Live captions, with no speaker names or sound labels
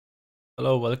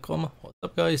Hello, welcome. What's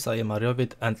up guys, I am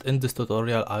Ariovid and in this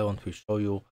tutorial I want to show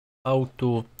you how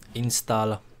to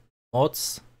install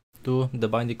mods to the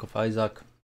Binding of Isaac,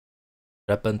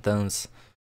 Repentance,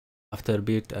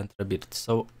 Aftherbirth and Rebirth.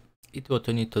 So what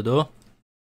you need to do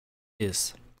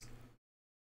is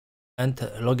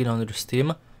log in on your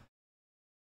Steam,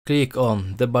 click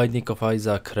on the Binding of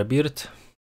Isaac Rebirth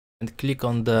and click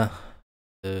on the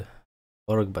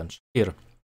workbench. Here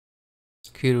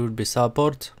will be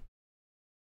support,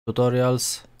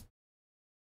 tutorials,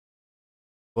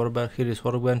 here is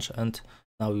workbench, and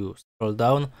now you scroll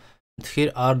down and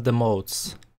here are the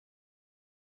mods.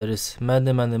 There is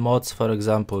many mods. For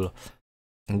example,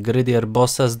 Greedier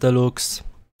Bosses Deluxe.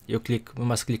 You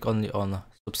must click only on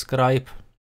subscribe.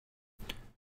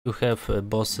 You have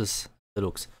Bosses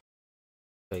Deluxe.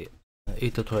 Okay,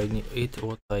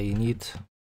 what I need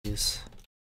is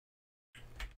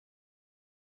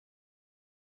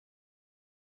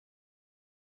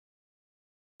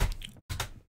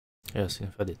yes,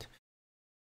 invalid.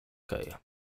 Okay,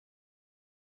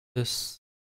 this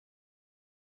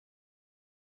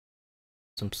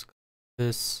subscribe,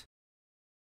 this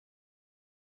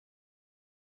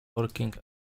working,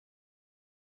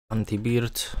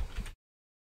 anti-beard,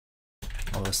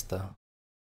 was the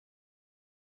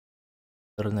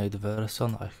alternate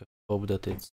version. I hope that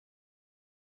it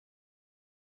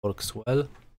works well.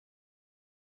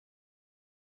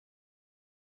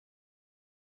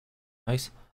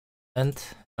 Nice. And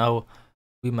now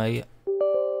we may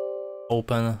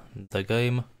open the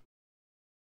game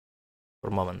for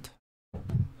a moment.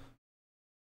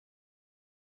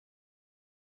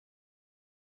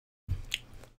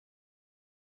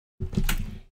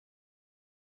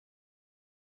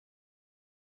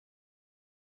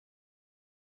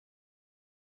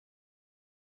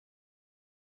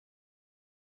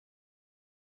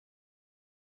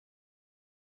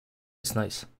 It's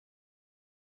nice.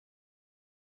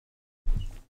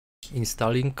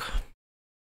 Installing.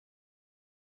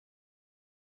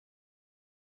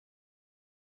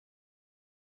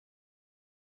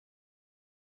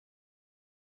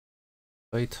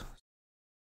 Wait.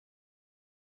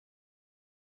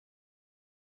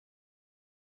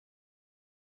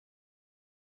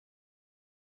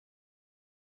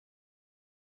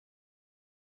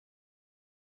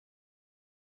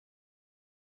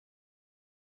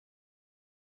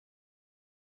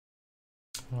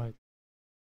 Right.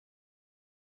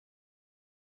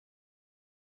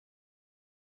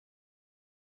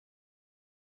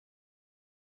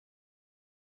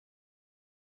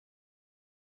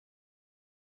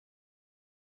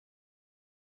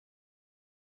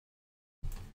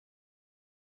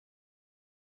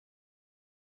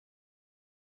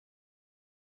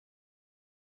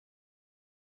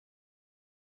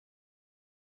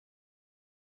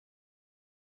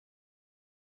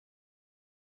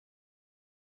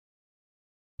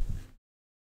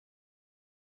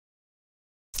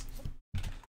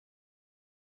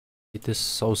 It is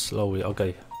so slowly.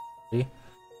 Okay. See?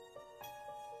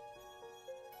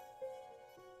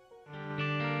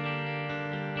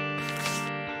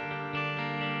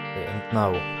 Okay, and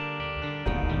now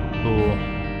to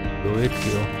do it,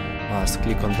 you must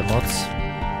click on the mods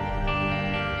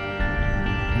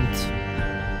and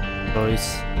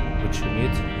choice which you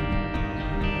need.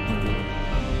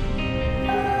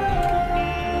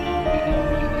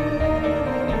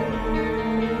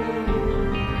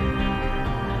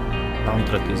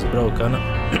 Soundtrack is broken.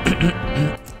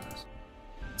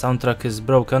 Soundtrack is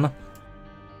broken.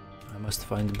 I must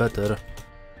find better.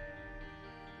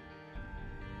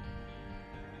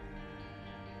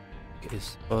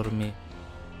 Is for me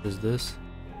is this.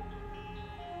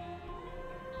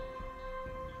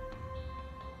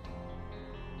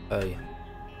 Hey.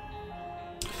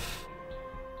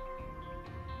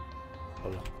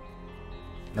 Oh.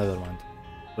 Never mind.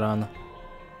 Run.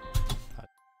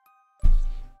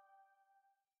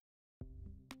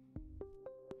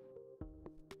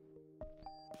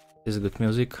 This is good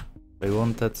music. I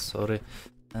wanted, sorry.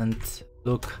 And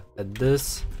look at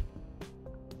this.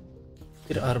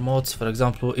 Here are mods, for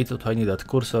example, what I need that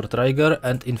cursor trigger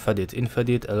and invalid.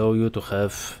 Invalid allow you to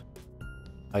have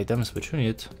items which you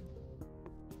need.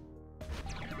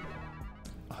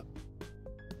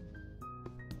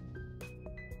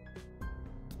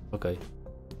 Okay.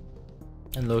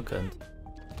 And look, and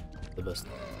the best.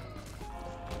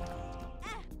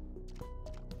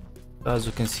 As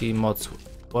you can see, mods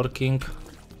working.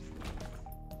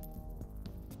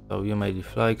 So you may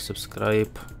leave like,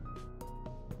 subscribe.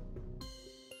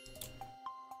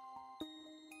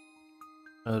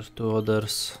 Share to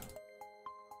others.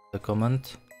 The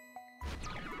comment.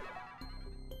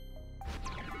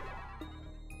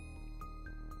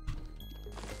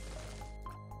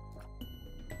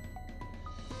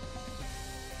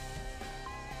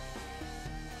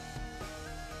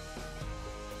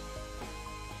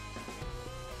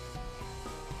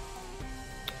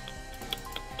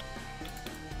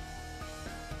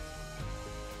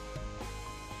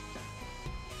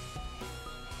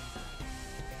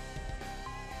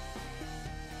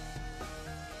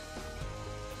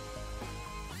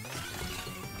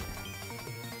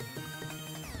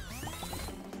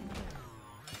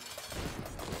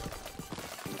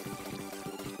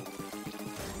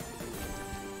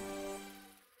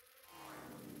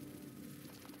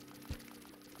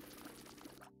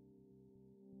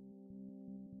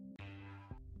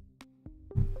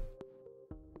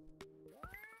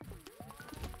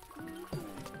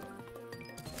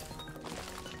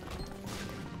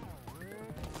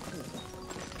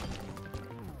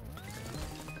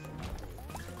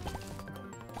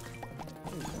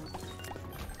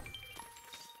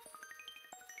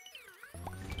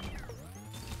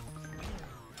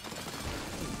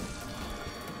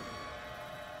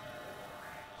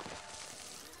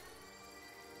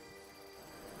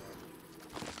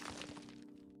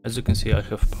 As you can see, I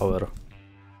have power.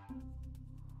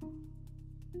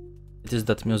 It is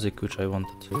that music which I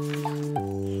wanted.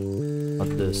 Not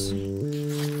this.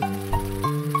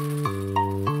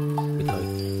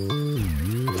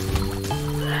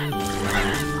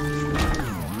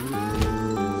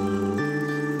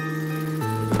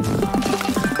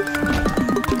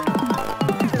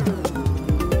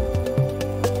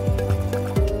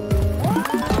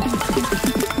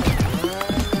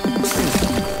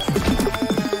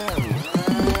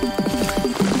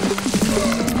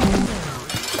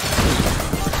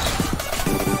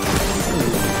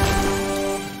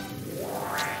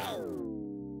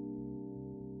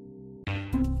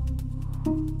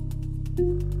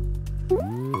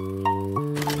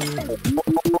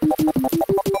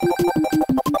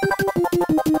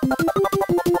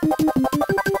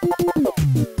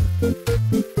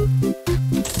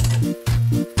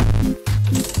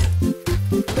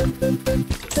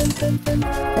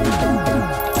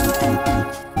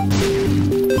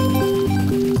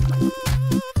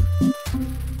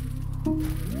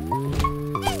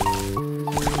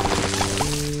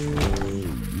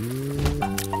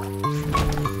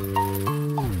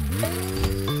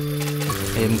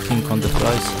 I am king on the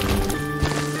flies.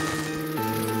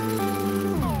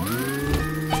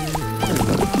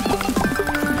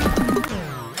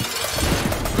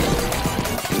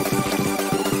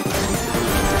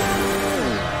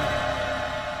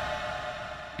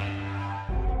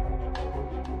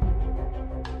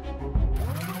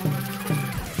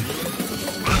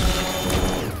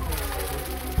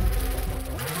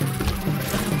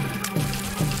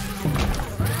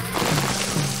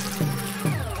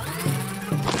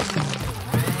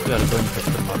 We are going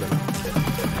to the mother.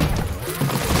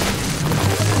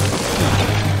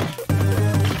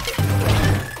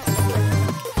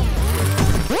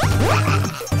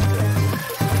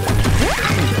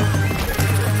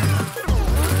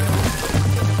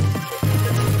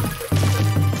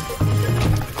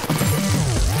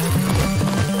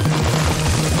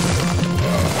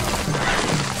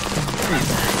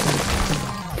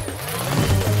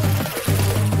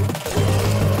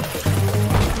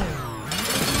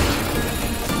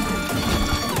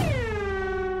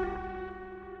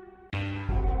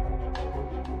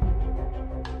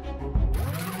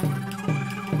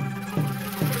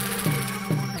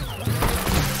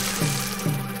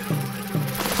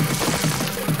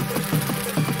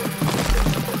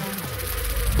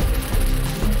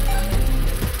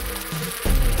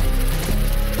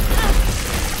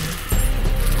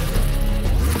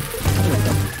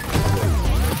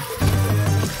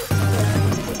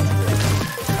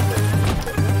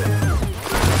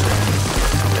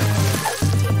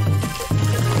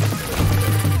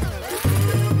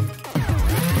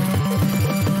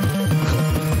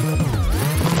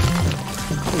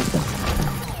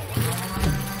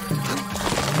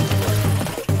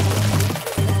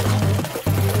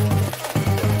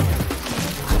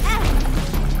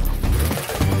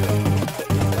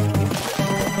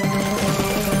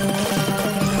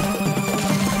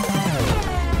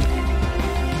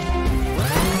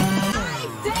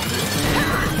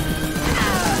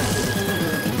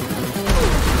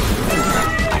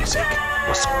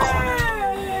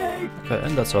 Okay,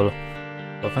 and that's all.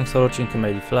 So thanks for watching, you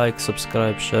may leave like,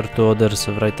 subscribe, share to others,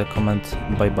 write a comment.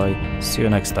 Bye bye, see you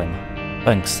next time.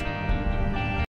 Thanks.